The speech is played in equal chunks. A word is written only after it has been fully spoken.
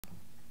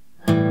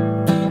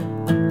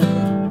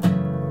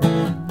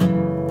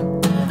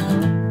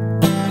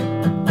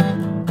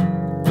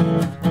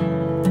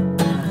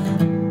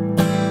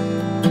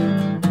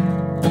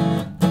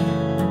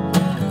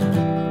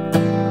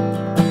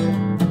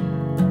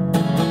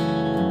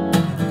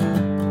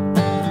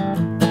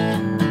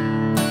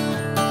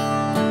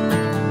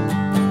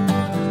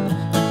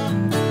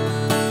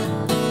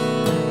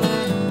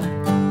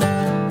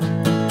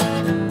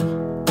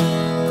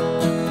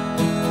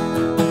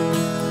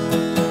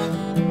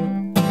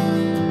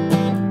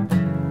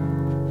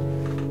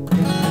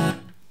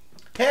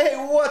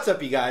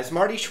up, you guys?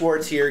 Marty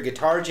Schwartz here,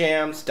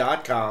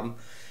 GuitarJamz.com.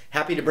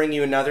 Happy to bring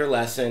you another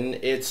lesson.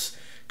 It's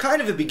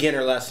kind of a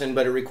beginner lesson,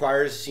 but it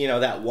requires,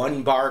 that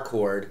one bar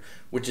chord,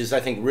 which is, I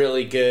think,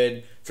 really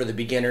good for the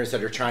beginners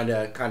that are trying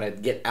to kind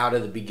of get out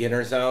of the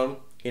beginner zone.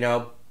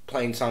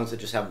 Playing songs that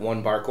just have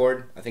one bar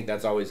chord. I think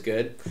that's always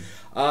good.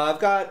 I've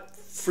got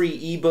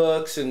free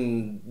ebooks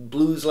and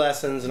blues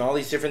lessons and all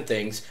these different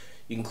things.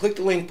 You can click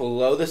the link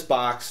below this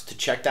box to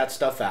check that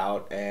stuff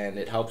out, and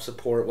it helps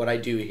support what I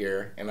do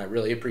here, and I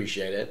really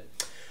appreciate it.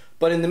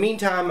 But in the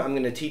meantime, I'm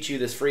going to teach you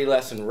this free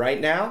lesson right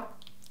now.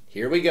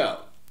 Here we go.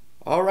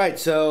 Alright,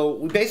 so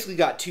we basically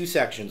got two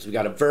sections. We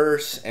got a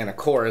verse and a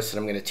chorus that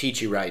I'm going to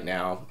teach you right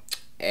now.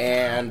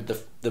 And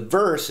the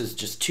verse is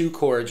just two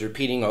chords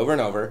repeating over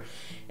and over,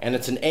 and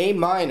it's an A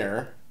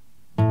minor,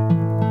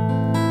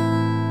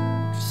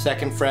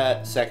 second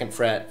fret,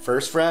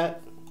 first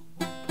fret.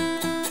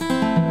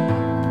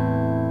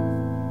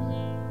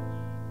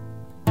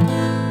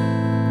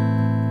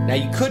 Now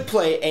you could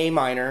play A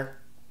minor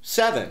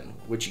 7,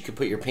 which you could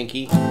put your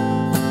pinky.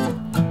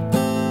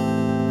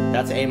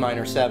 That's A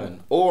minor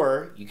 7.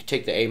 Or you could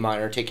take the A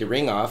minor, take your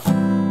ring off.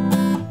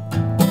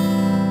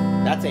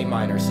 That's A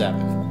minor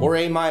 7. Or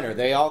A minor.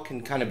 They all can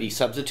kind of be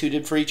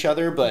substituted for each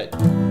other, but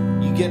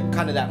you get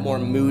kind of that more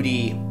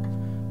moody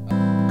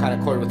kind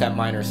of chord with that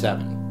minor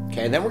 7.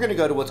 Okay, and then we're going to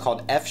go to what's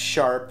called F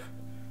sharp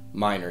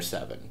minor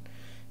 7.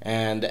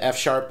 And the F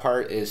sharp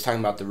part is talking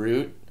about the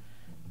root,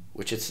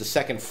 which is the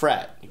second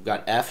fret. You've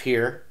got F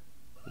here,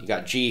 you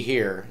got G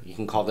here. You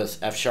can call this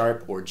F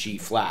sharp or G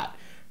flat.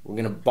 We're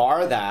going to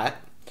bar that,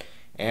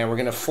 and we're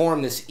going to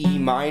form this E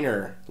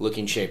minor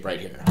looking shape right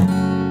here.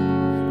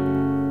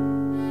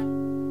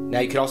 Now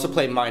you could also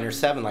play minor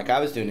 7 like I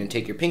was doing and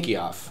take your pinky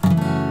off,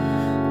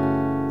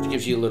 which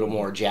gives you a little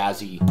more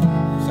jazzy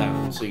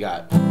sound. So you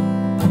got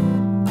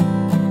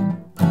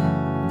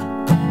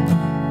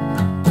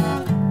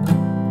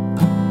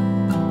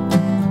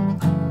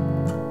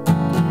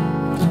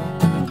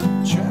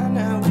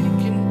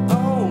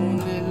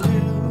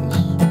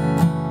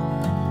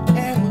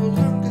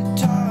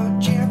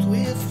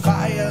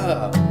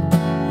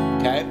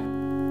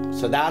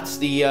So that's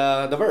the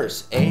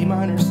verse. A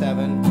minor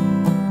 7,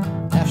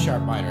 F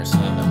sharp minor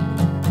 7.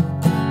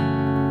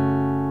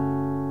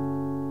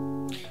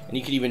 And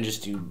you could even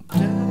just do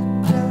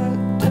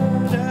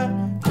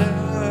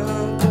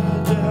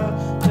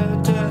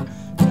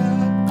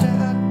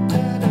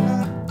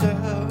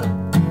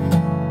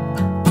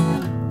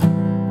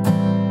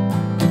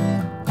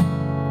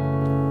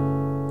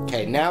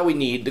Okay, now we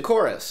need the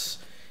chorus.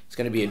 It's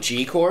going to be a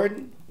G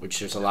chord, which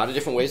there's a lot of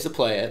different ways to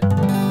play it.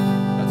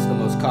 That's the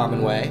most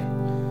common way.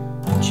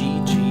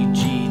 G, G,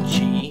 G,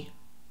 G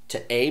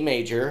to A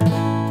major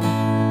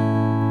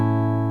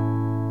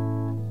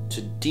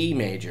to D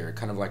major,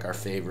 kind of like our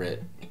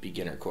favorite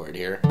beginner chord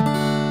here.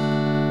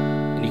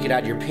 And you could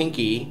add your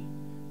pinky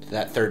to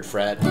that third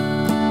fret.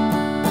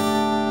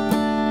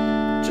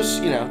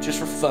 Just, just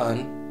for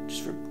fun,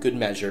 just for good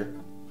measure.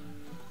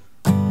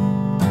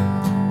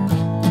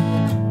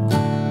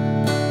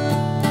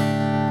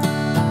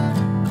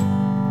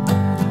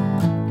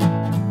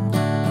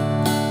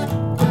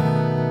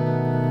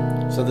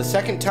 So the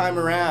second time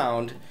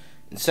around,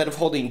 instead of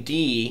holding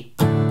D,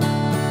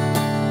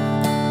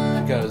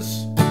 it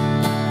goes,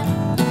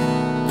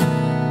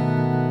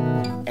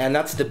 and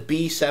that's the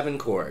B7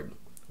 chord,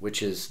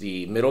 which is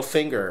the middle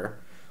finger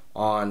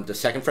on the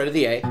second fret of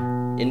the A,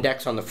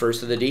 index on the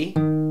first of the D,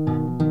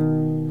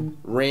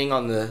 ring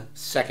on the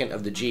second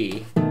of the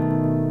G,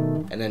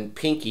 and then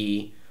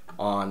pinky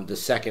on the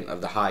second of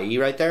the high E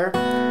right there.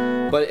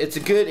 But it's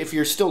good, if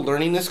you're still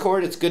learning this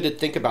chord, it's good to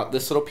think about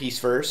this little piece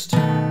first,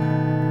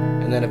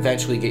 and then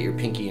eventually get your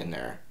pinky in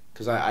there,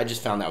 because I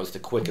just found that was the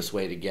quickest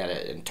way to get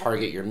it, and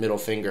target your middle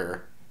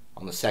finger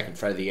on the second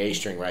fret of the A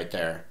string right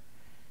there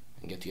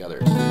and get the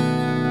others.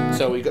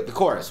 So we got the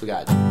chorus. We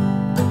got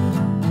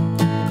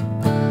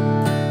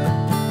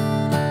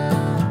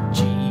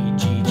G,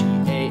 G, G,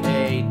 A,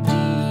 A, D,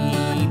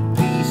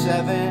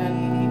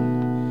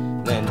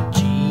 B7, then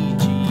G,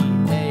 G,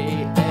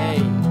 A, A,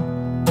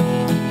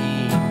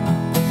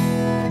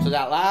 D. So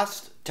that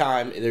last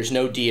time there's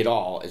no D at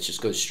all, it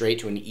just goes straight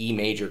to an E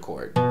major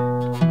chord.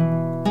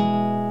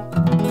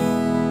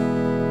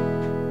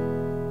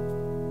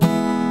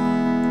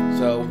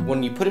 So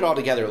when you put it all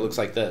together, it looks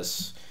like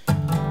this.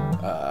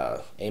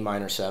 A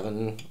minor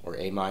 7 or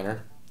A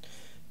minor.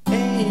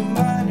 A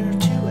minor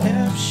to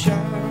F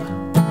sharp.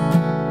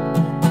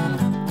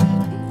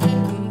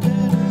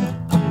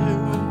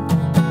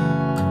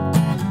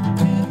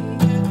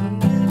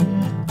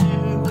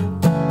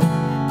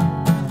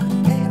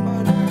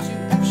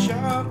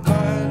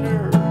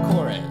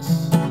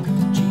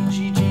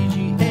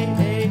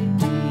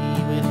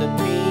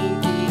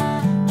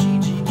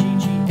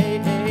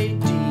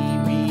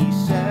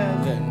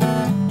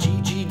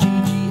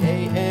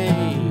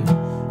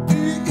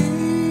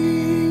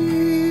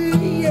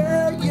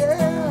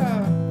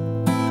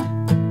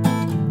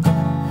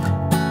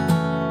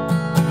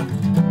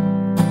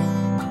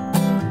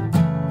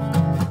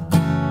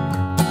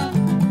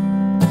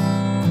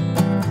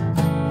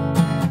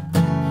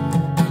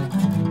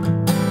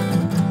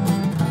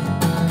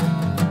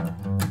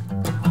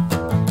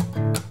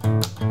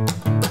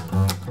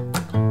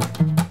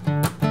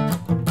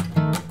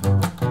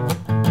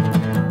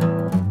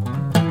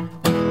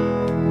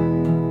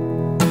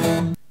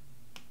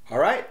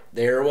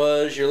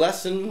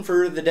 lesson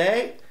for the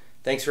day.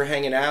 Thanks for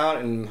hanging out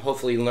and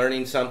hopefully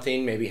learning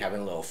something, maybe having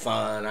a little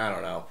fun, I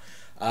don't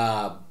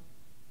know.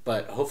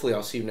 But hopefully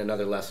I'll see you in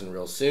another lesson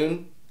real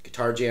soon.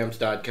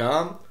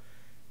 GuitarJamz.com.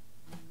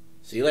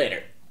 See you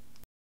later.